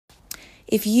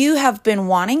If you have been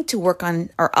wanting to work on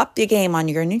or up the game on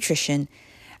your nutrition,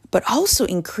 but also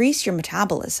increase your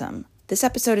metabolism, this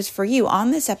episode is for you.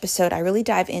 On this episode, I really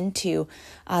dive into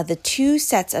the 2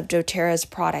 sets of doTERRA's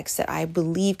products that I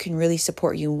believe can really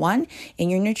support you. 1, in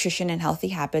your nutrition and healthy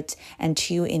habits, and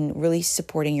 2, in really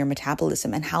supporting your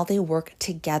metabolism and how they work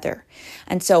together.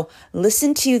 And so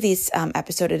listen to this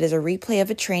episode. It is a replay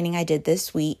of a training I did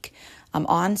this week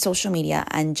on social media,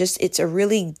 and it's a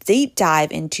really deep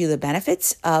dive into the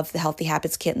benefits of the Healthy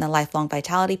Habits Kit and the Lifelong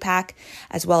Vitality Pack,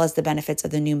 as well as the benefits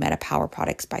of the new MetaPower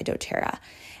products by doTERRA.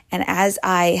 And as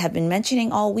I have been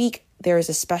mentioning all week, there is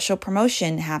a special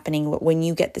promotion happening. When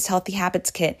you get this Healthy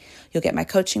Habits Kit, you'll get my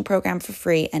coaching program for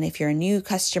free. And if you're a new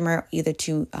customer, either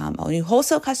to a new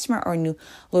wholesale customer or a new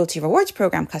loyalty rewards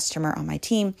program customer on my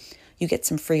team, you get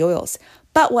some free oils.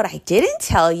 But what I didn't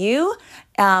tell you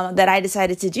that I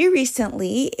decided to do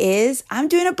recently is I'm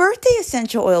doing a birthday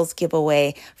essential oils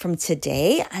giveaway from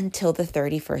today until the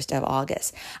 31st of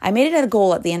August. I made it a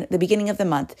goal at the beginning of the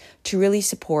month to really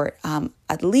support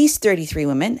at least 33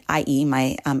 women, i.e.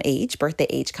 my birthday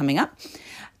age coming up,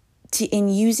 in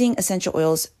using essential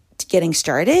oils getting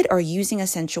started, or using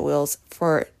essential oils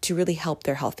to really help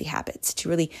their healthy habits, to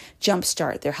really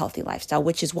jumpstart their healthy lifestyle,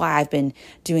 which is why I've been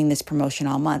doing this promotion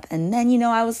all month. And then,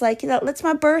 I was like, it's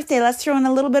my birthday. Let's throw in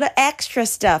a little bit of extra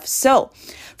stuff. So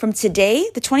from today,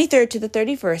 the 23rd to the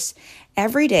 31st,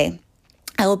 every day,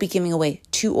 I will be giving away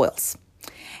 2 oils.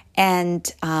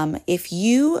 And if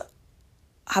you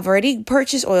have already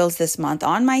purchased oils this month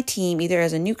on my team, either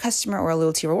as a new customer or a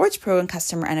Loyalty Rewards Program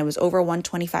customer, and it was over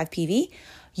 125 PV,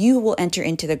 you will enter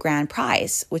into the grand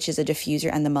prize, which is a diffuser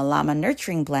and the Malama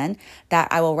Nurturing Blend that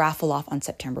I will raffle off on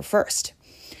September 1st.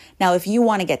 Now, if you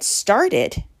want to get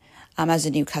started as a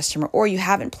new customer, or you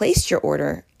haven't placed your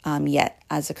order yet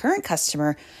as a current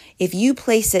customer, if you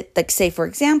place it, like say, for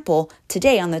example,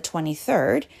 today on the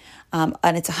 23rd,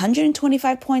 and it's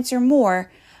 125 points or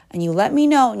more, and you let me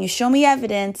know and you show me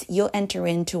evidence, you'll enter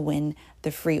in to win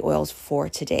the free oils for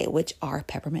today, which are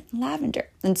peppermint and lavender.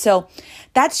 And so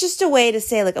that's just a way to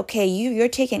say, like, okay, you're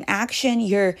taking action,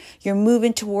 you're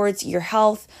moving towards your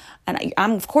health, and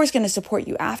I'm of course going to support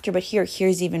you after, but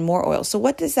here's even more oil. So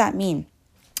what does that mean?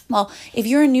 Well, if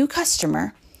you're a new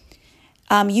customer,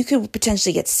 you could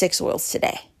potentially get 6 oils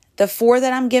today. The 4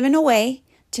 that I'm giving away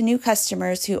to new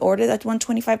customers who order that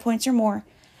 125 points or more,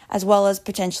 as well as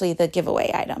potentially the giveaway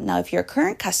item. Now, if you're a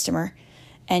current customer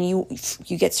and you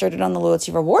get started on the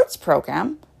Loyalty Rewards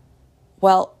Program,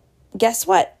 well, guess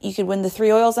what? You could win the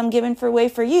 3 oils I'm giving away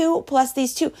for you, plus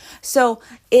these 2. So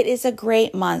it is a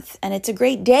great month, and it's a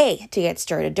great day to get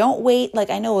started. Don't wait. Like,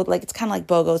 I know, like, it's kind of like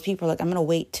BOGOs. People are like, I'm going to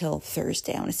wait till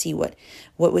Thursday. I want to see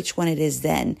which one it is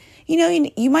then.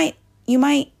 You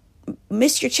might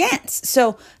miss your chance.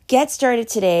 So get started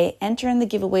today. Enter in the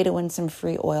giveaway to win some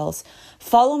free oils.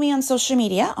 Follow me on social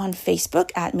media, on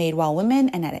Facebook at MadeWhile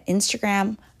and at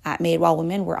Instagram at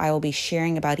MadeWhile, where I will be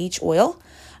sharing about each oil.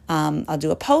 I'll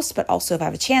do a post, but also if I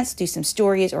have a chance, do some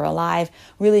stories or a live,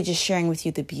 really just sharing with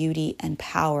you the beauty and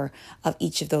power of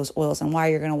each of those oils and why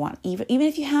you're going to want, even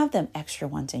if you have them, extra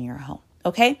ones in your home.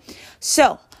 Okay?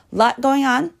 So, a lot going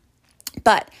on,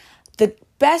 but the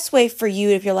best way for you,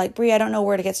 if you're like, Brie, I don't know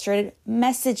where to get started,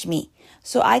 message me.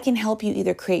 So I can help you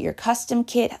either create your custom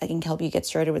kit. I can help you get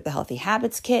started with the Healthy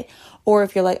Habits Kit. Or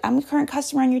if you're like, I'm a current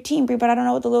customer on your team, Brie, but I don't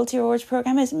know what the Loyalty Rewards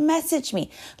Program is, message me.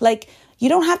 Like, you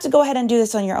don't have to go ahead and do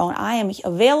this on your own. I am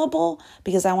available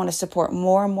because I want to support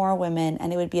more and more women.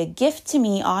 And it would be a gift to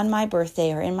me on my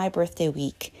birthday or in my birthday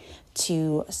week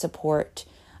to support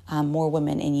more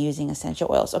women in using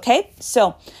essential oils. Okay,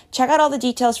 so check out all the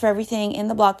details for everything in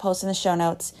the blog post and the show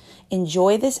notes.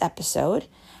 Enjoy this episode,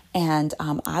 and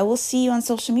I will see you on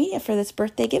social media for this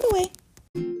birthday giveaway.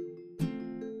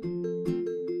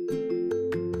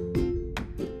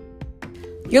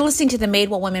 You're listening to the Made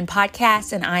Well Women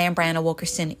podcast, and I am Brianna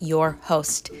Wilkerson, your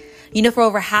host. For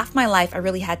over half my life, I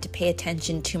really had to pay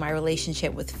attention to my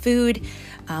relationship with food,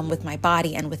 with my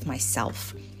body, and with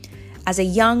myself. As a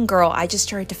young girl, I just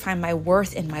started to find my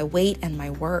worth in my weight and my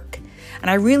work.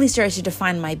 And I really started to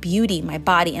define my beauty, my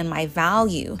body, and my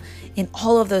value in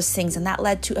all of those things. And that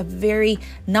led to a very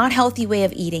not healthy way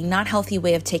of eating, not healthy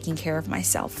way of taking care of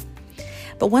myself.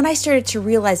 But when I started to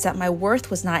realize that my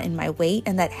worth was not in my weight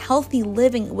and that healthy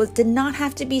living did not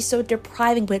have to be so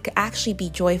depriving, but it could actually be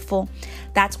joyful,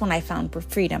 that's when I found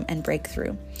freedom and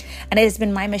breakthrough. And it has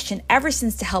been my mission ever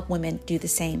since to help women do the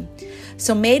same.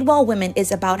 So Made Well Women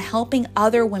is about helping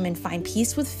other women find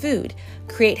peace with food,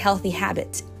 create healthy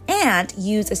habits, and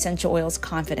use essential oils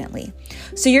confidently.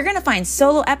 So you're going to find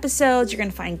solo episodes, you're going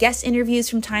to find guest interviews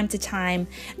from time to time,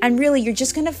 and really you're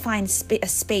just going to find a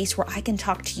space where I can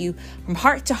talk to you from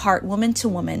heart to heart, woman to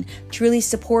woman, to really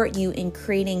support you in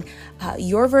creating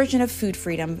your version of food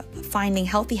freedom, finding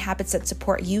healthy habits that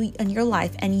support you in your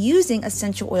life, and using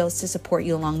essential oils to support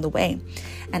you along the way.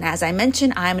 And as I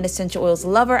mentioned, I'm an essential oils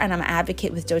lover and I'm an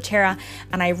advocate with doTERRA,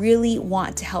 and I really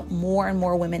want to help more and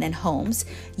more women and homes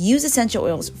use essential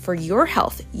oils for your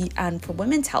health and for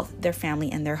women's health, their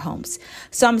family, and their homes.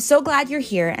 So I'm so glad you're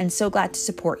here and so glad to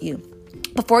support you.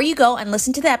 Before you go and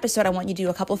listen to the episode, I want you to do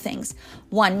a couple things.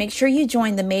 One, make sure you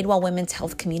join the Madewell Women's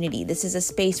Health community. This is a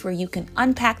space where you can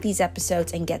unpack these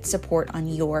episodes and get support on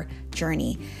your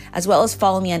journey, as well as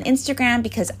follow me on Instagram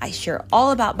because I share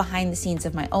all about behind the scenes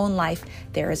of my own life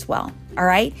there as well. All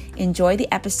right, enjoy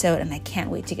the episode and I can't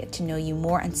wait to get to know you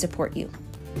more and support you.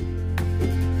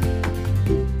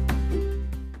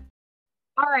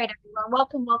 All right,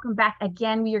 everyone, welcome back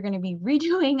again. We are going to be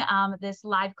redoing this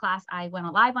live class. I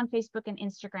went live on Facebook and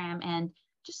Instagram, and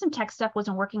just some tech stuff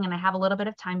wasn't working, and I have a little bit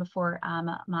of time before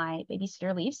my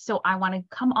babysitter leaves. So I want to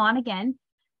come on again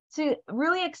to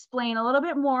really explain a little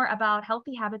bit more about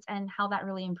healthy habits and how that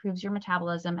really improves your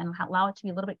metabolism and allow it to be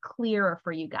a little bit clearer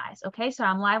for you guys. Okay, so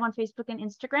I'm live on Facebook and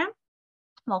Instagram.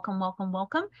 Welcome.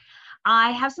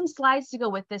 I have some slides to go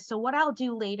with this. So what I'll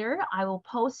do later, I will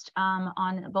post on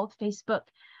both Facebook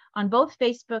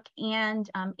and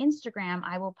Instagram.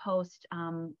 I will post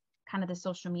kind of the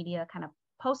social media kind of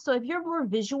post. So if you're more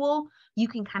visual, you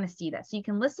can kind of see this. So you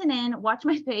can listen in, watch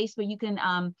my face, but you can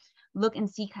look and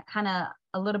see kind of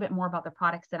a little bit more about the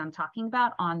products that I'm talking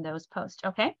about on those posts.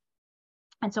 Okay.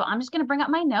 And so I'm just going to bring up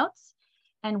my notes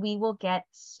and we will get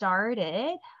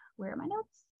started. Where are my notes?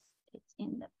 It's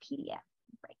in the PDF.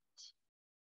 Right.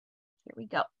 Here we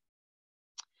go.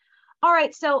 All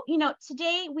right. So,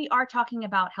 today we are talking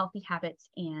about healthy habits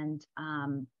and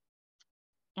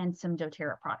some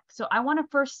doTERRA products. So I want to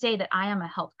first say that I am a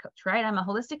health coach, right? I'm a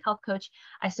holistic health coach.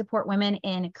 I support women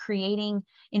in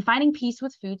finding peace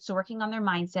with food. So working on their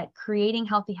mindset, creating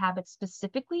healthy habits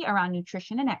specifically around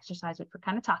nutrition and exercise, which we're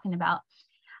kind of talking about,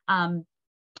 and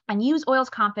use oils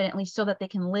confidently so that they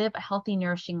can live a healthy,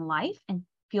 nourishing life and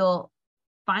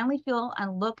finally feel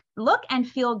and look and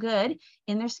feel good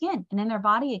in their skin and in their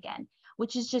body again,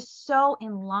 which is just so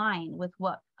in line with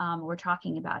what we're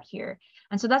talking about here.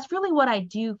 And so that's really what I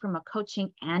do from a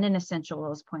coaching and an essential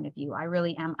oils point of view. I'm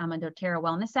a doTERRA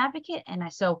wellness advocate. And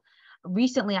so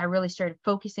recently I really started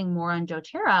focusing more on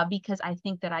doTERRA because I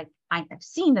think that I've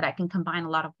seen that I can combine a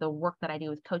lot of the work that I do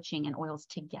with coaching and oils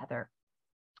together.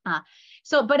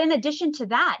 But in addition to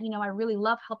that, I really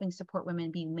love helping support women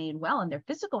being made well in their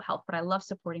physical health, but I love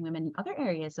supporting women in other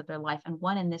areas of their life. And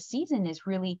one in this season is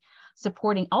really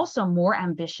supporting also more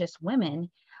ambitious women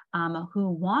who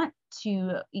want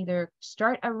to either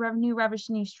start a revenue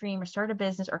stream or start a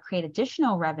business or create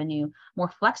additional revenue,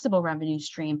 more flexible revenue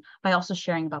stream by also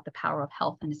sharing about the power of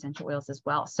health and essential oils as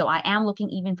well. So I am looking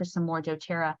even for some more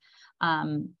doTERRA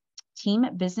team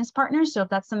business partners. So if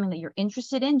that's something that you're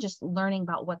interested in, just learning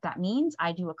about what that means,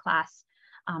 I do a class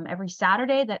every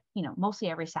Saturday mostly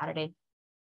every Saturday,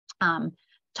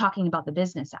 talking about the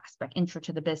business aspect, intro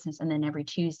to the business, and then every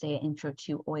Tuesday, intro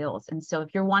to oils. And so if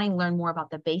you're wanting to learn more about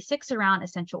the basics around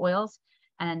essential oils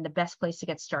and the best place to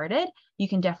get started, you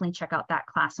can definitely check out that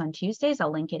class on Tuesdays.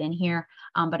 I'll link it in here.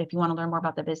 But if you want to learn more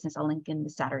about the business, I'll link in the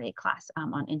Saturday class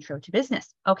on intro to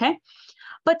business. Okay.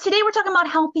 But today we're talking about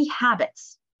healthy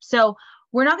habits. So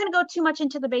we're not going to go too much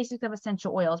into the basics of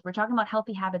essential oils. We're talking about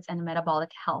healthy habits and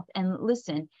metabolic health. And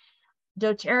listen,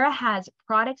 doTERRA has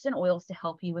products and oils to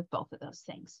help you with both of those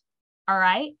things. All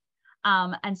right.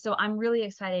 And so I'm really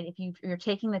excited if you're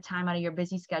taking the time out of your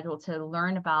busy schedule to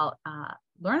learn about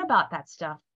that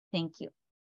stuff. Thank you.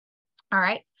 All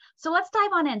right. So let's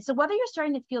dive on in. So whether you're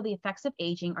starting to feel the effects of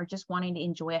aging or just wanting to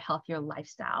enjoy a healthier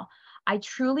lifestyle, I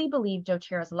truly believe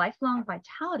doTERRA's Lifelong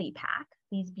Vitality Pack,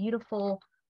 these beautiful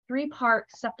 3-part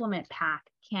supplement pack,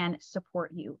 can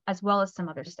support you, as well as some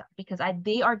other stuff, because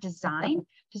they are designed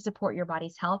to support your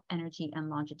body's health, energy, and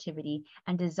longevity,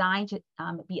 and designed to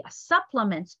be a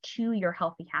supplement to your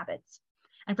healthy habits.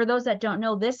 And for those that don't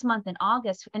know, this month in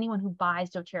August, anyone who buys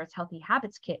doTERRA's Healthy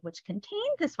Habits Kit, which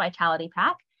contains this vitality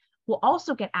pack, will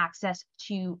also get access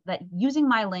to that. Using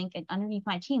my link and underneath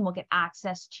my team will get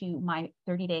access to my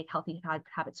 30-day Healthy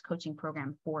Habits coaching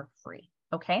program for free.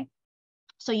 Okay.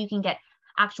 So you can get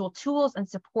actual tools and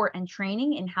support and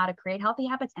training in how to create healthy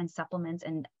habits and supplements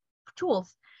and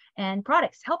tools and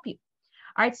products to help you.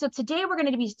 All right. So today we're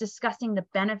going to be discussing the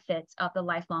benefits of the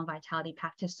Lifelong Vitality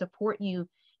Pack to support you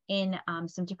in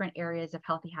some different areas of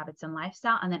healthy habits and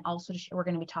lifestyle. And then also we're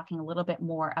going to be talking a little bit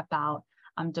more about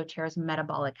doTERRA's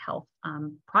metabolic health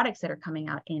products that are coming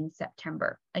out in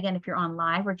September. Again, if you're on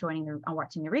live or joining or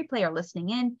watching the replay or listening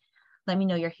in, let me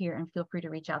know you're here and feel free to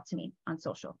reach out to me on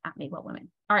social at MadeWellWomen.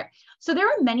 All right. So there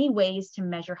are many ways to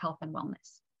measure health and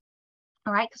wellness.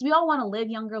 All right. Because we all want to live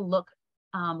younger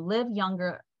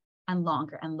and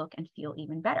longer and look and feel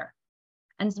even better.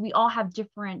 And so we all have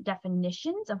different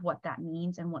definitions of what that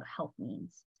means and what health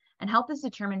means. And health is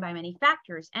determined by many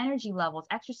factors: energy levels,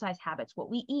 exercise habits,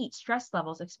 what we eat, stress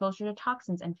levels, exposure to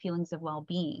toxins, and feelings of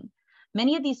well-being.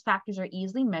 Many of these factors are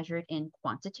easily measured in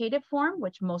quantitative form,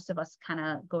 which most of us kind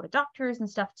of go to doctors and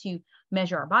stuff to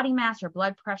measure our body mass or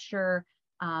blood pressure,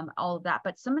 all of that.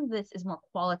 But some of this is more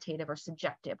qualitative or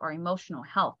subjective, our emotional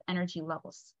health, energy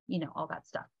levels, all that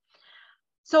stuff.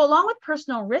 So along with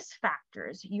personal risk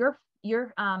factors,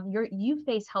 you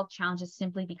face health challenges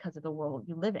simply because of the world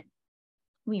you live in.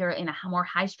 We are in a more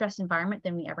high stress environment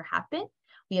than we ever have been.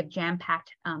 We have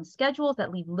jam-packed schedules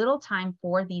that leave little time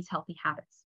for these healthy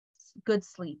habits: good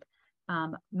sleep,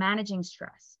 managing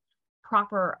stress,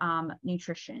 proper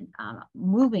nutrition,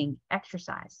 moving,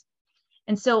 exercise.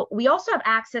 And so we also have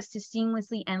access to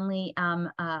seamlessly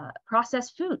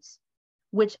processed foods,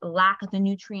 which lack the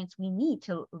nutrients we need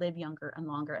to live younger and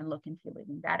longer and look and feel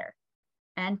even better,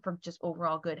 and for just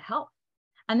overall good health.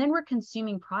 And then we're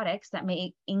consuming products that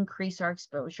may increase our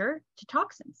exposure to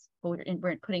toxins.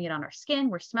 We're putting it on our skin,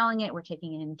 we're smelling it, we're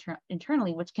taking it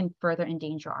internally, which can further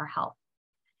endanger our health.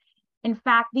 In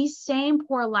fact, these same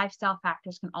poor lifestyle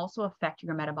factors can also affect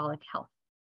your metabolic health.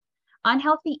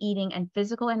 Unhealthy eating and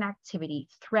physical inactivity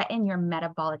threaten your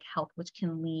metabolic health, which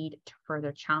can lead to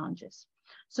further challenges.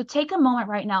 So take a moment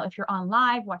right now, if you're on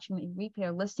live, watching the replay,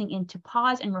 or listening in, to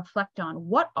pause and reflect on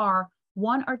what are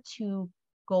one or two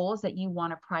goals that you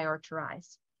want to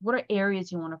prioritize. What are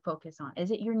areas you want to focus on?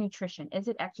 Is it your nutrition? Is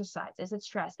it exercise? Is it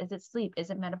stress? Is it sleep? Is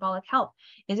it metabolic health?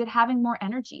 Is it having more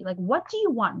energy? Like, what do you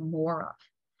want more of?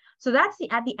 So that's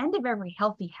at the end of every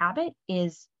healthy habit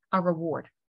is a reward,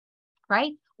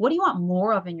 right? What do you want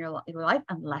more of in your life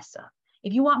and less of?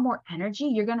 If you want more energy,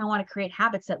 you're going to want to create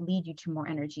habits that lead you to more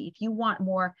energy. If you want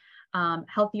more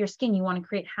healthier skin, you want to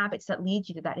create habits that lead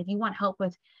you to that. If you want help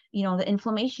with, the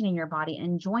inflammation in your body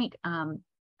and joint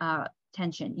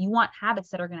tension, you want habits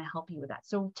that are going to help you with that.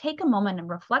 So take a moment and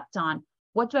reflect on,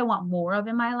 what do I want more of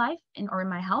in my life or in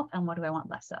my health, and what do I want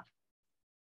less of?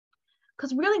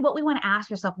 Because really what we want to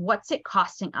ask yourself, what's it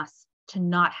costing us to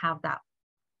not have that,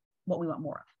 what we want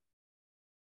more of?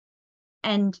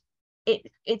 And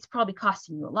it's probably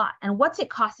costing you a lot. And what's it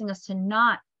costing us to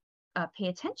not pay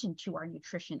attention to our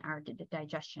nutrition, our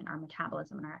digestion, our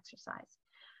metabolism, and our exercise?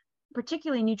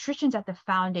 Particularly, nutrition's at the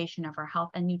foundation of our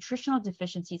health, and nutritional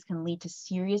deficiencies can lead to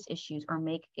serious issues or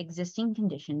make existing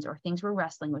conditions or things we're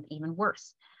wrestling with even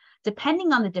worse.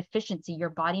 Depending on the deficiency, your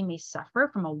body may suffer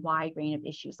from a wide range of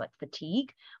issues like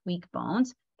fatigue, weak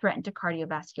bones, threat to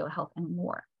cardiovascular health, and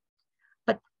more.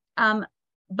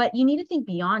 But you need to think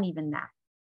beyond even that,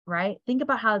 right? Think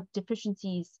about how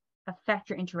deficiencies affect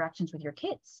your interactions with your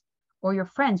kids or your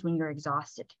friends when you're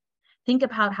exhausted. Think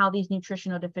about how these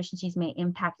nutritional deficiencies may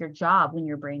impact your job when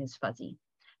your brain is fuzzy.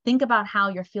 Think about how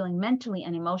you're feeling mentally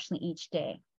and emotionally each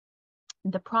day.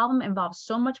 The problem involves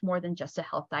so much more than just a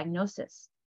health diagnosis.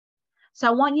 So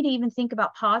I want you to even think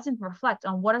about, pause and reflect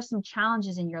on, what are some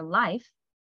challenges in your life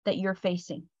that you're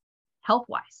facing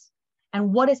health-wise,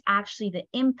 and what is actually the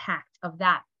impact of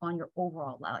that on your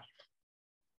overall life?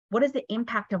 What is the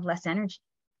impact of less energy?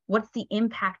 What's the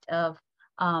impact of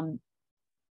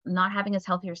not having as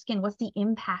healthier skin? What's the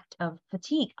impact of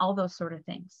fatigue? All those sort of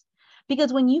things.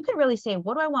 Because when you can really say,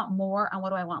 what do I want more and what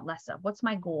do I want less of? What's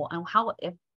my goal? And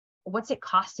what's it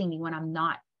costing me when I'm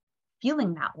not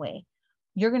feeling that way?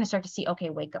 You're going to start to see, okay,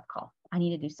 wake up call. I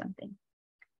need to do something.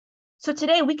 So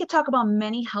today we could talk about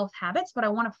many health habits, but I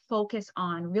want to focus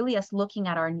on really us looking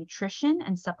at our nutrition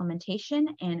and supplementation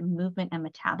and movement and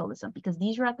metabolism, because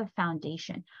these are at the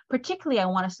foundation. Particularly, I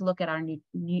want us to look at our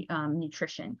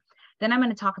nutrition. Then I'm going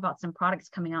to talk about some products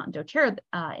coming out in doTERRA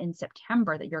in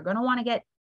September that you're going to want to get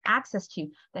access to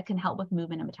that can help with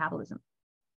movement and metabolism.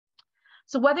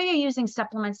 So whether you're using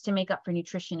supplements to make up for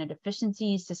nutrition and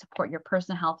deficiencies, to support your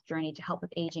personal health journey, to help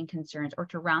with aging concerns, or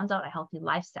to round out a healthy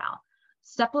lifestyle,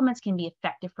 supplements can be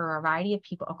effective for a variety of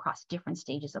people across different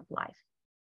stages of life.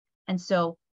 And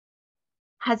so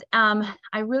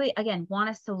I really, again, want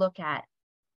us to look at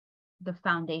the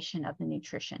foundation of the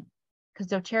nutrition, because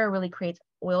doTERRA really creates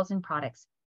oils and products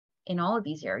in all of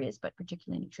these areas, but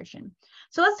particularly nutrition.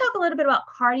 So let's talk a little bit about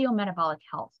cardiometabolic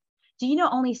health. Do you know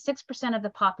only 6% of the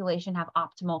population have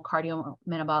optimal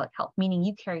cardiometabolic health, meaning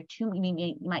you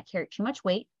might carry too much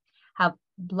weight, have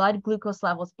blood glucose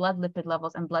levels, blood lipid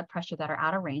levels, and blood pressure that are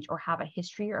out of range, or have a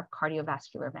history of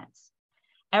cardiovascular events.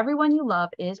 Everyone you love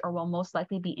is or will most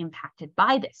likely be impacted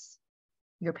by this.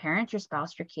 Your parents, your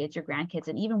spouse, your kids, your grandkids,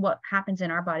 and even what happens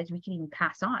in our bodies, we can even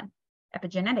pass on.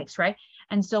 Epigenetics, right?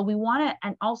 And so we want to,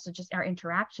 and also just our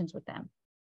interactions with them.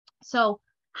 So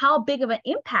how big of an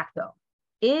impact, though,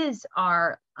 is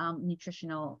our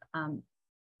nutritional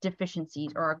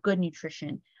deficiencies or our good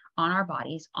nutrition on our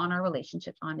bodies, on our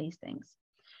relationships, on these things?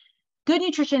 Good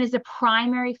nutrition is the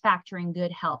primary factor in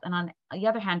good health. And on the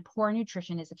other hand, poor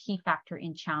nutrition is a key factor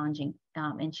in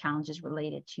challenges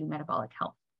related to metabolic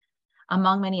health.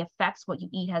 Among many effects, what you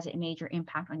eat has a major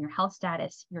impact on your health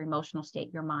status, your emotional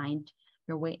state, your mind,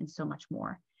 your weight, and so much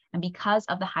more. And because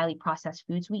of the highly processed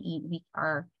foods we eat, we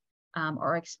are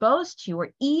exposed to,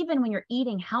 or even when you're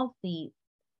eating healthy,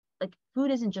 like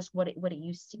food isn't just what it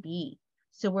used to be.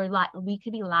 So we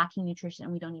could be lacking nutrition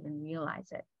and we don't even realize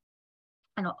it.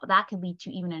 And that could lead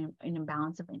to even an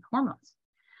imbalance of hormones.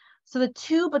 So the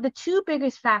two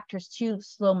biggest factors to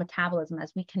slow metabolism,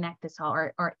 as we connect this all,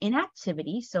 are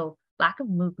inactivity, so lack of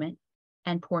movement,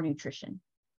 and poor nutrition.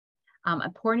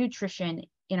 And poor nutrition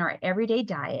in our everyday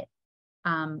diet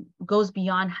goes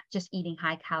beyond just eating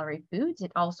high calorie foods.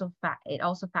 It also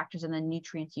factors in the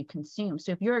nutrients you consume.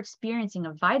 So if you're experiencing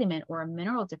a vitamin or a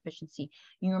mineral deficiency,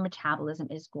 your metabolism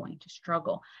is going to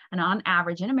struggle. And on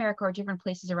average, in America or different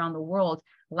places around the world,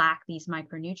 lack these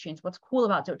micronutrients. What's cool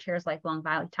about doTERRA's Lifelong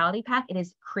Vitality Pack, it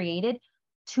is created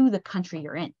to the country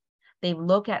you're in. They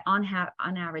look at on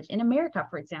average in America,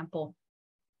 for example,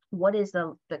 what is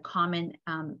the common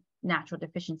natural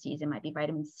deficiencies. It might be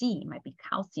vitamin C, it might be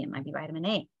calcium, it might be vitamin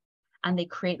A. And they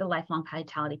create the Lifelong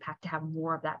Vitality Pack to have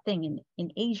more of that thing.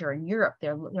 In Asia and Europe,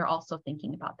 they're also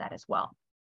thinking about that as well.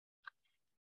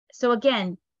 So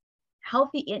again,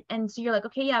 healthy, and so you're like,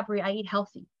 okay, yeah, Brie, I eat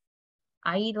healthy.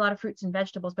 I eat a lot of fruits and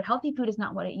vegetables, but healthy food is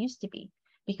not what it used to be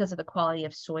because of the quality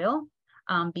of soil,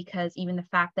 because even the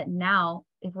fact that now,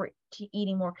 if we're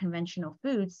eating more conventional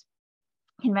foods,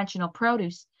 conventional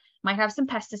produce might have some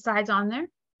pesticides on there.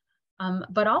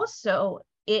 But also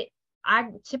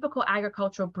typical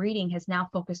agricultural breeding has now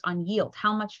focused on yield.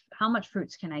 How much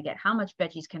fruits can I get? How much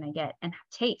veggies can I get? And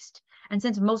taste. And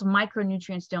since most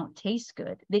micronutrients don't taste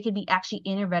good, they could be actually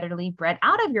inadvertently bred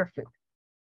out of your food.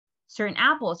 Certain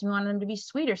apples, you want them to be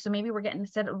sweeter. So maybe we're getting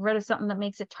rid of something that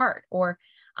makes it tart, or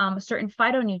certain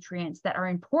phytonutrients that are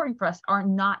important for us are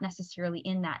not necessarily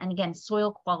in that. And again,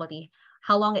 soil quality,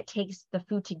 how long it takes the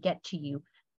food to get to you,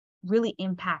 really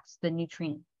impacts the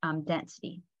nutrient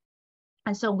density.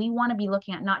 And so we want to be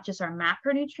looking at not just our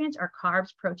macronutrients, our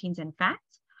carbs, proteins, and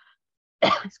fats,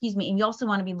 excuse me, and you also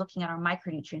want to be looking at our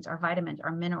micronutrients, our vitamins,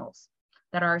 our minerals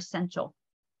that are essential.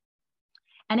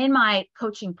 And in my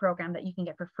coaching program that you can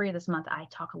get for free this month, I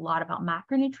talk a lot about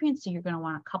macronutrients, so you're going to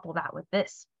want to couple that with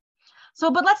this.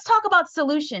 But let's talk about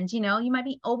solutions. You might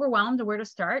be overwhelmed or where to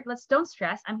start. Don't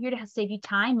stress. I'm here to save you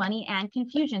time, money, and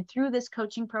confusion through this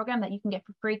coaching program that you can get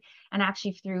for free, and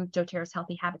actually through doTERRA's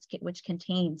Healthy Habits Kit, which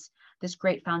contains this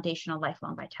great foundational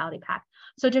Lifelong Vitality Pack.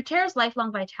 So doTERRA's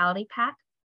Lifelong Vitality Pack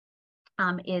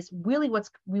is really what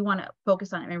we want to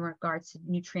focus on in regards to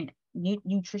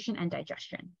nutrition and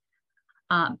digestion.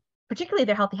 Particularly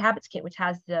their Healthy Habits Kit, which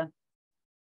has the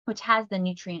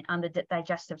nutrient on the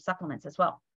digestive supplements as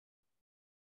well.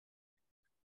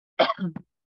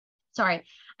 Sorry.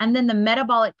 And then the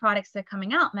metabolic products that are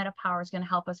coming out, MetaPower, is going to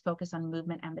help us focus on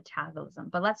movement and metabolism.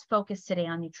 But let's focus today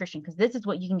on nutrition, because this is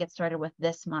what you can get started with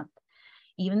this month.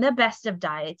 Even the best of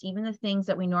diets, even the things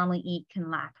that we normally eat,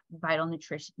 can lack vital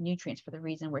nutrients for the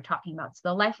reason we're talking about. So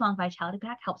the Lifelong Vitality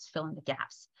Pack helps fill in the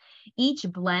gaps. Each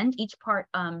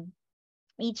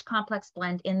complex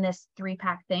blend in this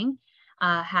 3-pack thing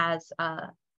has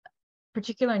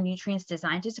particular nutrients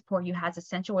designed to support you, has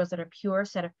essential oils that are pure,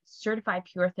 certified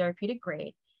pure therapeutic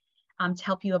grade, to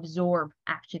help you absorb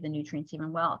actually the nutrients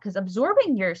even well, because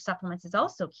absorbing your supplements is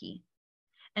also key.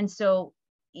 And so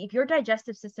if your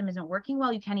digestive system isn't working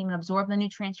well, you can't even absorb the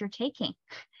nutrients you're taking.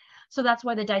 So that's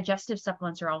why the digestive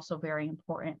supplements are also very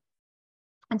important.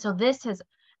 And so this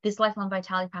Lifelong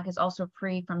Vitality Pack is also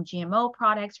free from GMO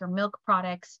products or milk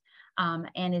products, and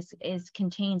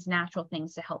contains natural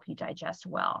things to help you digest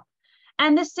well.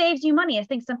 And this saves you money. I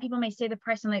think some people may say the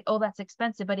price and like, oh, that's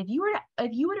expensive. But if you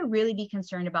were to really be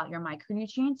concerned about your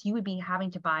micronutrients, you would be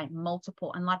having to buy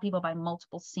multiple, and a lot of people buy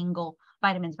multiple single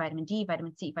vitamins, vitamin D,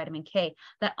 vitamin C, vitamin K,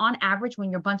 that on average,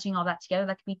 when you're bunching all that together,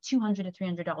 that could be $200 to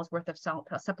 $300 worth of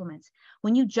supplements.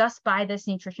 When you just buy this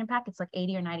nutrition pack, it's like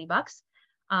 $80 or $90.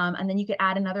 And then you could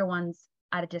add in other ones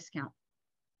at a discount,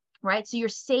 right? So you're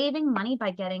saving money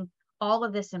by getting all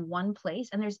of this in one place,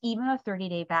 and there's even a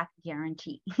 30-day back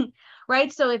guarantee,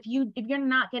 right? So if you're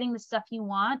not getting the stuff you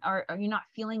want, or you're not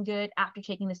feeling good after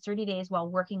taking this 30 days while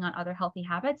working on other healthy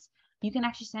habits, you can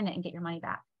actually send it and get your money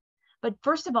back. But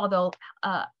first of all, though,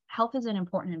 health is an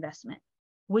important investment.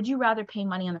 Would you rather pay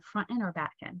money on the front end or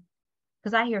back end?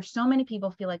 Because I hear so many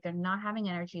people feel like they're not having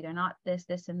energy, they're not this,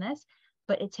 and this,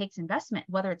 but it takes investment,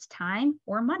 whether it's time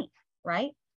or money,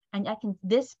 right? And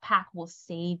this pack will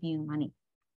save you money.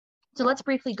 So let's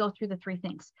briefly go through the three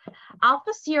things.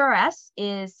 Alpha CRS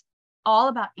is all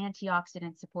about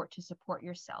antioxidant support to support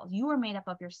your cells. You are made up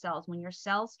of your cells. When your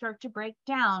cells start to break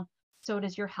down, so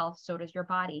does your health, so does your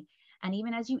body. And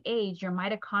even as you age, your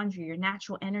mitochondria, your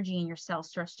natural energy in your cells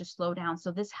starts to slow down.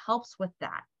 So this helps with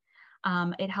that.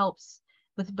 It helps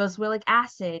with boswellic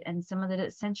acid and some of the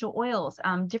essential oils,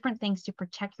 different things to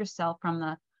protect yourself from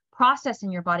the process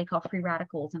in your body called free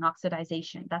radicals and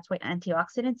oxidization. That's why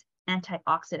antioxidants,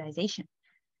 anti-oxidization.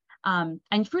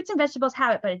 And fruits and vegetables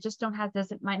have it, but it just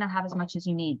might not have as much as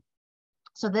you need.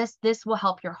 So this will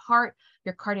help your heart,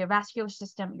 your cardiovascular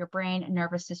system, your brain, and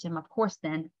nervous system, of course,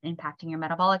 then impacting your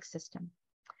metabolic system.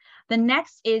 The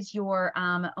next is your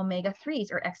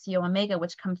omega-3s, or XCO omega,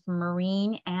 which comes from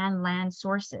marine and land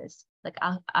sources, like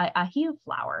ahiu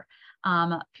flour,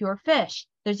 pure fish.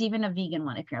 There's even a vegan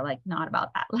one if you're like not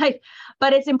about that life,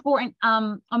 but it's important.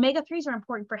 Omega-3s are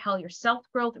important for your cell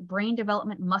growth, brain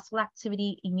development, muscle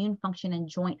activity, immune function, and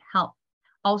joint health.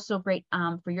 Also great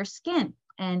for your skin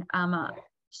and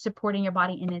supporting your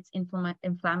body in its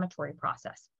inflammatory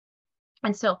process.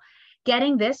 And so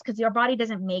getting this, because your body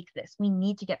doesn't make this, we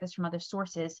need to get this from other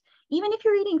sources. Even if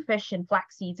you're eating fish and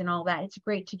flax seeds and all that, it's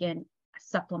great to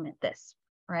supplement this,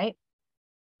 right?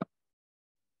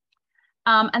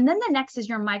 And then the next is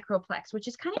your Microplex, which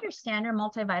is kind of your standard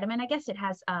multivitamin. I guess it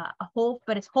has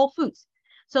but it's whole foods.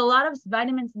 So a lot of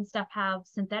vitamins and stuff have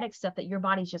synthetic stuff that your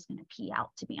body's just going to pee out,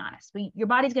 to be honest. But your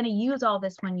body's going to use all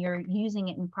this when you're using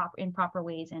it in proper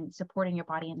ways and supporting your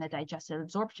body in the digestive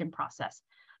absorption process.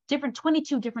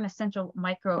 22 different essential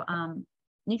micro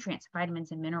nutrients,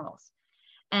 vitamins, and minerals.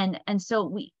 And so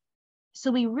we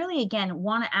really, again,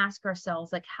 want to ask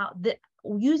ourselves, like,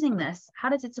 using this, how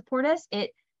does it support us?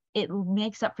 It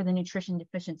makes up for the nutrition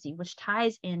deficiency, which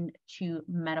ties into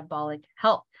metabolic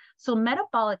health. So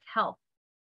metabolic health,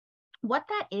 what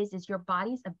that is your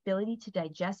body's ability to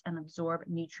digest and absorb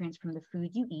nutrients from the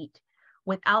food you eat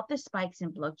without the spikes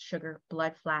in blood sugar,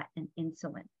 blood fat, and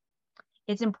insulin.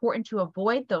 It's important to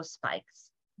avoid those spikes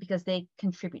because they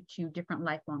contribute to different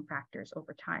lifelong factors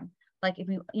over time. Like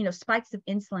if spikes of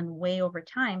insulin way over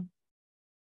time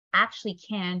actually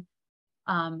can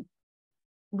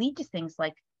lead to things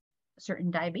like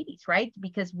certain diabetes, right?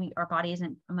 Because our body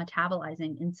isn't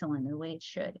metabolizing insulin the way it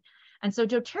should. And so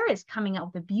doTERRA is coming out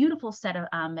with a beautiful set of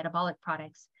metabolic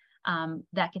products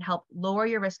that can help lower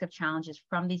your risk of challenges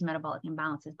from these metabolic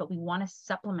imbalances, but we want to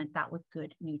supplement that with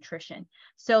good nutrition.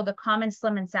 So the Common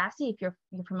Slim and Sassy, if you're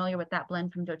familiar with that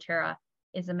blend from doTERRA,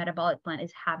 is a metabolic blend,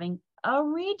 is having a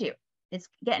redo. It's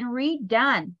getting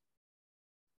redone.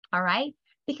 All right?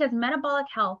 Because metabolic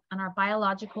health and our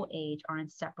biological age are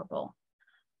inseparable.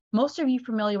 Most of you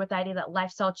familiar with the idea that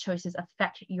lifestyle choices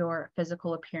affect your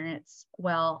physical appearance.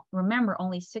 Well, remember,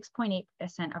 only 6.8%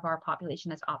 of our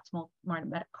population has optimal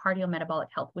cardiometabolic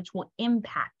health, which will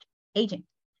impact aging.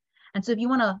 And so if you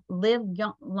want to live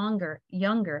younger,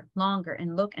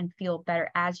 and look and feel better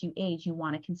as you age, you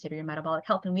want to consider your metabolic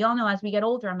health. And we all know as we get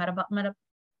older, our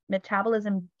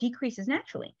metabolism decreases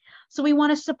naturally. So we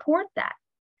want to support that.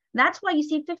 That's why you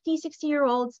see 50,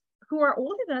 60-year-olds who are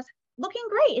older than us looking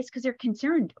great. It's because they're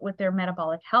concerned with their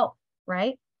metabolic health,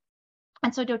 right?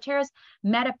 And so doTERRA's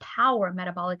MetaPower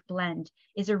metabolic blend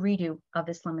is a redo of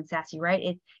this Slim and Sassy,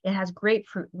 right? It has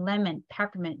grapefruit, lemon,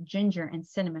 peppermint, ginger, and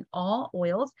cinnamon, all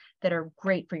oils that are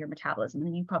great for your metabolism.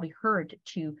 And you probably heard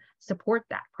to support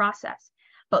that process.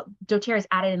 But doTERRA's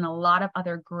added in a lot of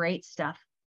other great stuff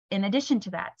in addition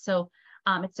to that. So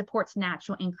it supports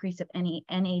natural increase of any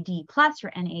NAD plus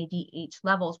or NADH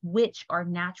levels, which are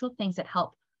natural things that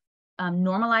help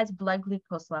normalize blood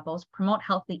glucose levels, promote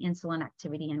healthy insulin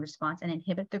activity and response, and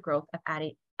inhibit the growth of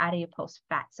adipose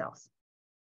fat cells.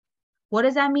 What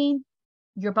does that mean?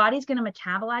 Your body's going to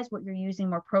metabolize what you're using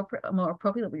more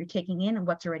appropriately, what you're taking in and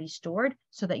what's already stored,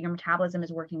 so that your metabolism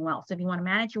is working well. So if you want to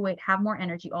manage your weight, have more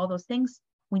energy, all those things,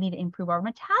 we need to improve our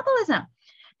metabolism.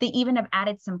 They even have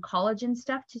added some collagen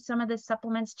stuff to some of the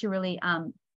supplements to really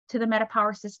to the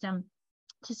MetaPower system,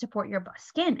 to support your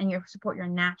skin and support your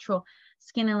natural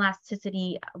skin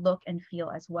elasticity, look and feel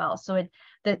as well. So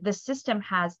the system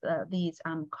has these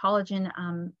collagen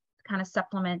kind of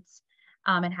supplements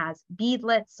It has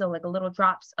beadlets, so like little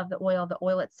drops of the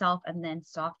oil itself, and then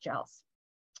soft gels.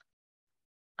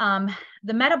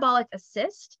 The Metabolic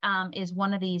Assist is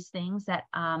one of these things that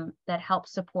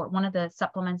helps support, one of the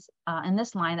supplements in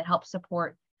this line that helps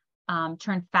support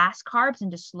turn fast carbs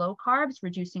into slow carbs,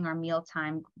 reducing our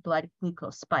mealtime blood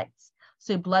glucose spikes.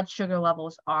 So blood sugar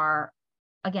levels are,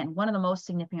 again, one of the most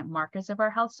significant markers of our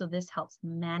health. So this helps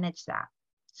manage that.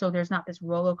 So there's not this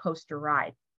roller coaster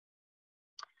ride.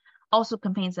 Also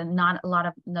contains a lot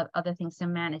of other things to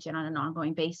manage it on an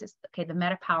ongoing basis. Okay, the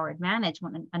MetaPower Advantage,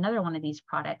 another one of these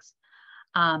products,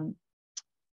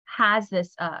 has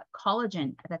this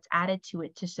collagen that's added to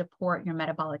it to support your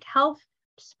metabolic health,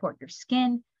 to support your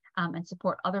skin, and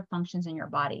support other functions in your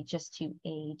body just to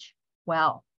age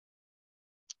well.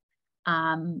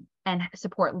 And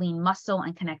support lean muscle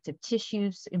and connective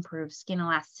tissues, improve skin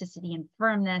elasticity and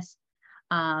firmness,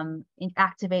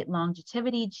 activate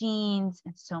longevity genes,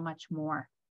 and so much more.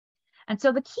 And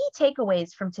so the key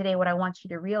takeaways from today, what I want you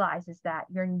to realize is that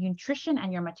your nutrition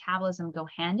and your metabolism go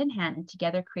hand in hand and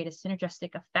together create a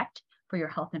synergistic effect for your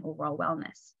health and overall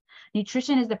wellness.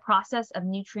 Nutrition is the process of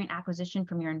nutrient acquisition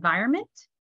from your environment,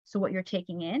 so what you're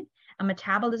taking in. And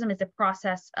metabolism is the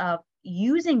process of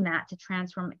using that to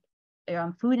transform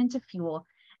food into fuel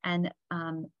and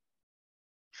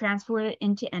transfer it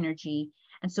into energy.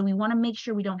 And so we want to make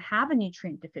sure we don't have a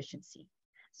nutrient deficiency.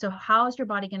 So how is your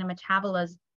body going to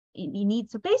metabolize? You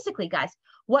need, so basically, guys,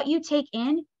 what you take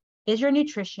in is your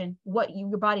nutrition. What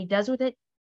your body does with it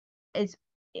is,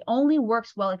 it only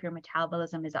works well if your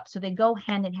metabolism is up. So they go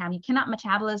hand in hand. You cannot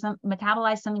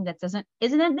metabolize something that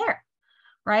isn't in there,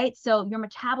 right? So your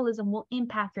metabolism will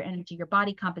impact your energy, your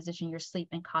body composition, your sleep,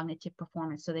 and cognitive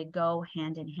performance. So they go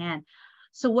hand in hand.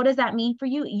 So what does that mean for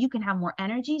you? You can have more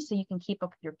energy, so you can keep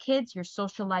up with your kids, your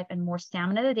social life, and more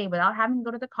stamina today without having to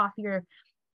go to the coffee or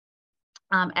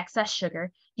excess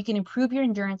sugar. You can improve your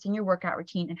endurance in your workout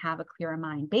routine and have a clearer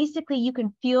mind. Basically, you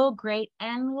can feel great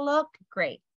and look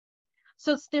great.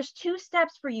 So there's 2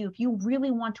 steps for you if you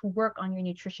really want to work on your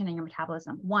nutrition and your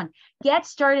metabolism. 1, get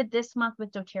started this month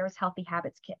with doTERRA's Healthy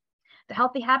Habits Kit. The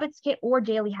Healthy Habits Kit or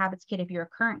Daily Habits Kit, if you're a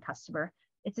current customer,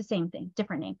 it's the same thing,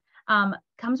 different name.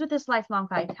 Comes with this lifelong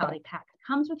vitality pack,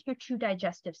 comes with your true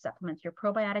digestive supplements, your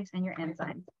probiotics and your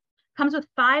enzymes, comes with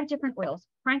 5 different oils: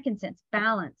 frankincense,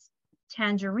 balance,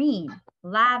 tangerine,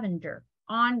 lavender,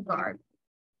 on guard,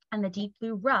 and the deep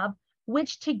blue rub,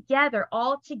 which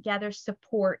all together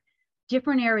support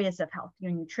different areas of health: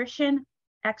 your nutrition,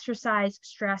 exercise,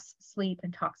 stress, sleep,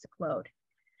 and toxic load.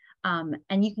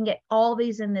 And you can get all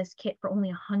these in this kit for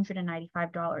only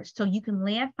 $195. So you can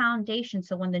lay a foundation,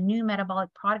 so when the new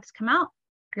metabolic products come out,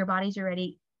 your body's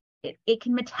already, it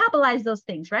can metabolize those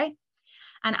things, right?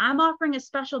 And I'm offering a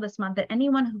special this month that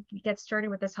anyone who gets started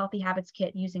with this Healthy Habits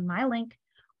Kit using my link,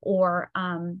 or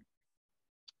as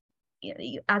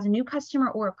a new customer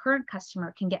or a current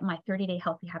customer, can get my 30-day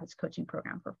Healthy Habits coaching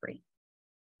program for free.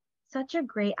 Such a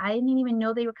great, I didn't even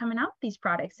know they were coming out with these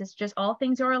products. It's just all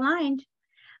things are aligned.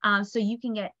 So you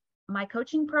can get my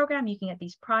coaching program, you can get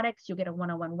these products, you'll get a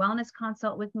one-on-one wellness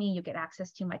consult with me, you'll get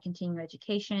access to my continuing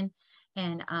education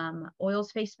and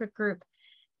oils Facebook group.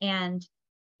 And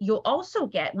you'll also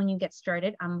get, when you get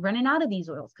started, I'm running out of these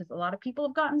oils because a lot of people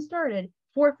have gotten started,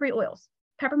 4 free oils: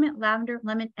 peppermint, lavender,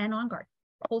 lemon, and On Guard,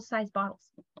 full-size bottles.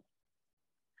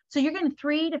 So you're getting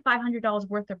 $300 to $500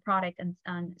 worth of product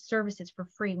and services for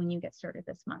free when you get started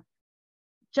this month.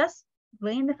 Just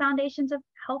laying the foundations of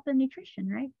health and nutrition,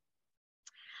 right?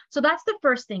 So that's the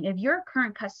first thing. If you're a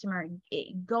current customer,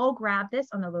 go grab this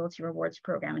on the Loyalty Rewards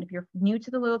program. And if you're new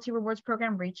to the Loyalty Rewards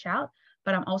program, reach out.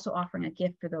 But I'm also offering a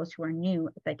gift for those who are new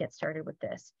that get started with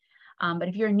this. But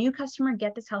if you're a new customer,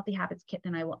 get this Healthy Habits Kit,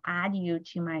 then I will add you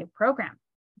to my program,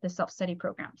 the self-study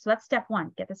program. So that's step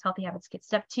 1, get this Healthy Habits Kit.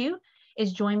 Step 2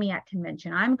 is join me at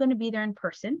convention. I'm going to be there in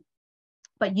person,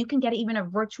 but you can get even a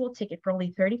virtual ticket for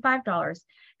only $35,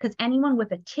 because anyone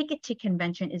with a ticket to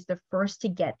convention is the first to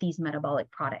get these metabolic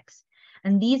products.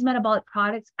 And these metabolic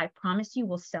products, I promise you,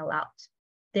 will sell out.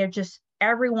 They're just,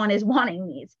 everyone is wanting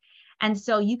these. And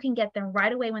so you can get them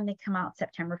right away when they come out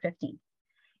September 15th.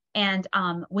 And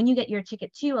when you get your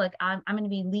ticket too, like I'm going to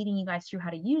be leading you guys through how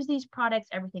to use these products,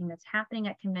 everything that's happening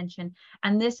at convention.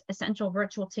 And this essential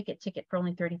virtual ticket for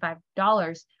only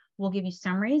 $35 will give you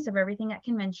summaries of everything at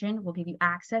convention. We'll give you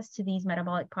access to these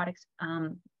metabolic products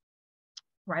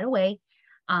right away.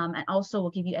 And also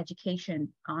we'll give you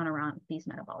education on around these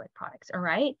metabolic products. All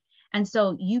right. And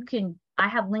so you can, I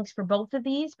have links for both of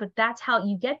these, but that's how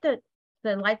you get the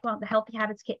Healthy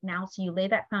Habits Kit now. So you lay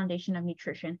that foundation of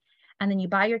nutrition, and then you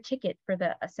buy your ticket for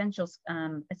the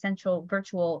essential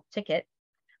virtual ticket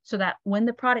so that when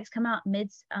the products come out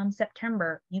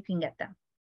mid-September, you can get them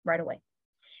right away.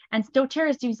 And doTERRA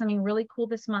is doing something really cool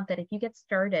this month that if you get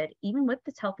started, even with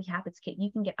this Healthy Habits Kit, you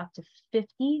can get up to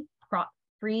 50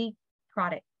 free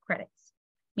product credits,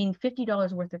 meaning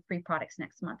 $50 worth of free products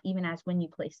next month, even as when you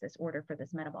place this order for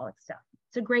this metabolic stuff.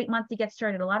 It's a great month to get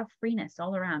started. A lot of freeness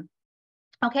all around.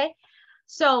 Okay,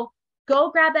 so go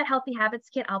grab that Healthy Habits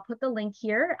Kit. I'll put the link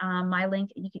here. My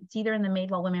link, it's either in the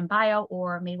Madewell Women bio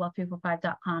or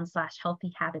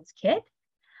madewell345.com/healthyhabitskit,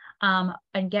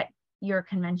 and get your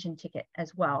convention ticket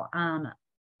as well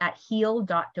at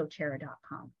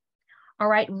heal.doterra.com. All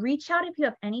right, reach out if you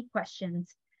have any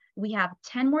questions. We have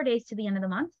 10 more days to the end of the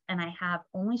month, and I have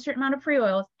only a certain amount of free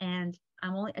oils, and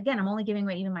I'm only giving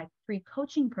away even my free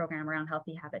coaching program around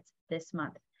healthy habits this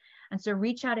month. And so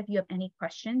reach out if you have any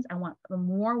questions. I want the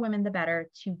more women, the better,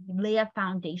 to lay a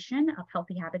foundation of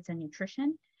healthy habits and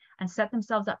nutrition and set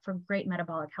themselves up for great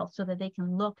metabolic health so that they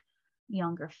can look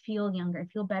younger,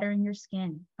 and feel better in your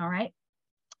skin. All right.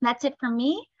 That's it from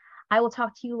me. I will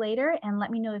talk to you later, and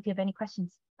let me know if you have any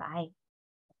questions. Bye.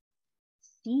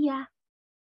 See ya.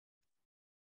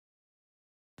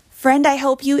 Friend, I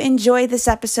hope you enjoyed this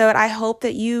episode. I hope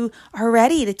that you are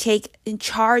ready to take in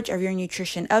charge of your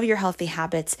nutrition, of your healthy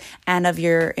habits, and of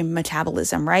your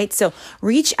metabolism, right? So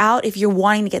reach out if you're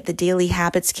wanting to get the Daily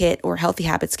Habits Kit or Healthy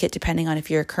Habits Kit, depending on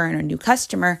if you're a current or new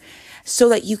customer, so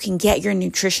that you can get your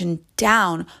nutrition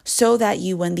down so that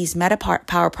you, when these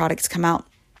Power products come out,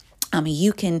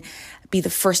 you can be the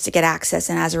first to get access.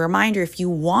 And as a reminder, if you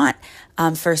want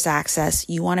first access,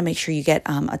 you want to make sure you get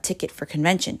a ticket for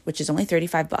convention, which is only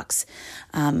 $35.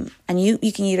 And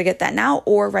you can either get that now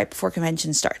or right before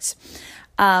convention starts.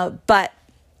 But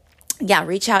yeah,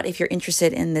 reach out if you're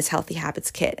interested in this Healthy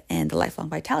Habits Kit and the Lifelong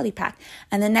Vitality Pack.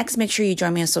 And then next, make sure you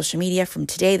join me on social media from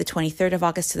today, the 23rd of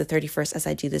August to the 31st, as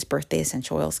I do this birthday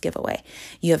essential oils giveaway.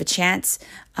 You have a chance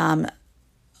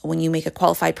when you make a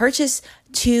qualified purchase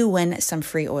to win some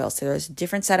free oils. So there's a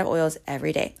different set of oils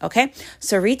every day. Okay.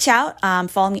 So reach out,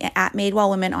 follow me at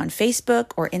Madewell Women on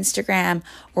Facebook or Instagram,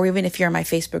 or even if you're in my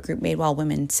Facebook group, Madewell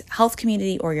Women's Health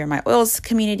Community, or you're in my oils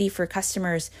community for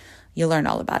customers, you'll learn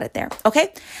all about it there.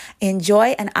 Okay. Enjoy.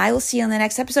 And I will see you on the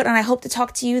next episode. And I hope to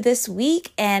talk to you this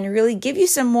week and really give you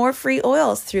some more free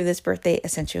oils through this birthday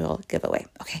essential oil giveaway.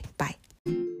 Okay. Bye.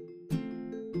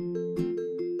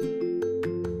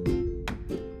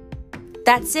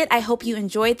 That's it. I hope you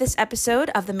enjoyed this episode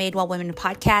of the Madewell Women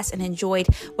podcast and enjoyed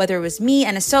whether it was me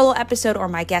and a solo episode or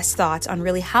my guest thoughts on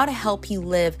really how to help you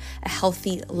live a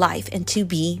healthy life and to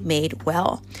be made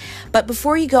well. But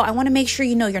before you go, I want to make sure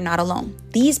you know you're not alone.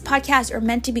 These podcasts are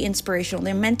meant to be inspirational.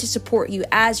 They're meant to support you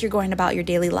as you're going about your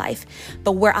daily life.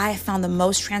 But where I have found the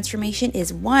most transformation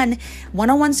is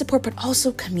one-on-one support, but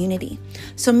also community.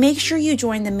 So make sure you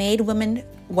join the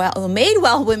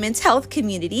Madewell Women's Health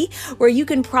Community, where you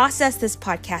can process this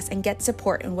podcast and get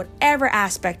support in whatever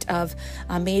aspect of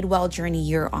a Madewell journey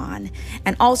you're on.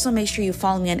 And also make sure you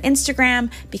follow me on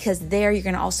Instagram, because there you're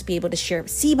going to also be able to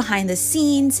see behind the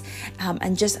scenes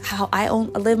and just how I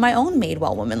live my own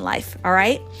Madewell woman life. All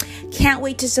right. Can't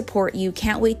wait to support you.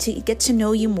 Can't wait to get to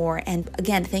know you more. And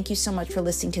again, thank you so much for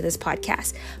listening to this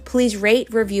podcast. Please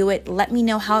rate, review it. Let me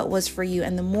know how it was for you.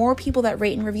 And the more people that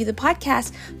rate and review the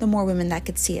podcast, the more women that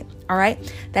could see it. All right.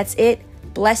 That's it.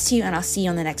 Bless you. And I'll see you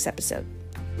on the next episode.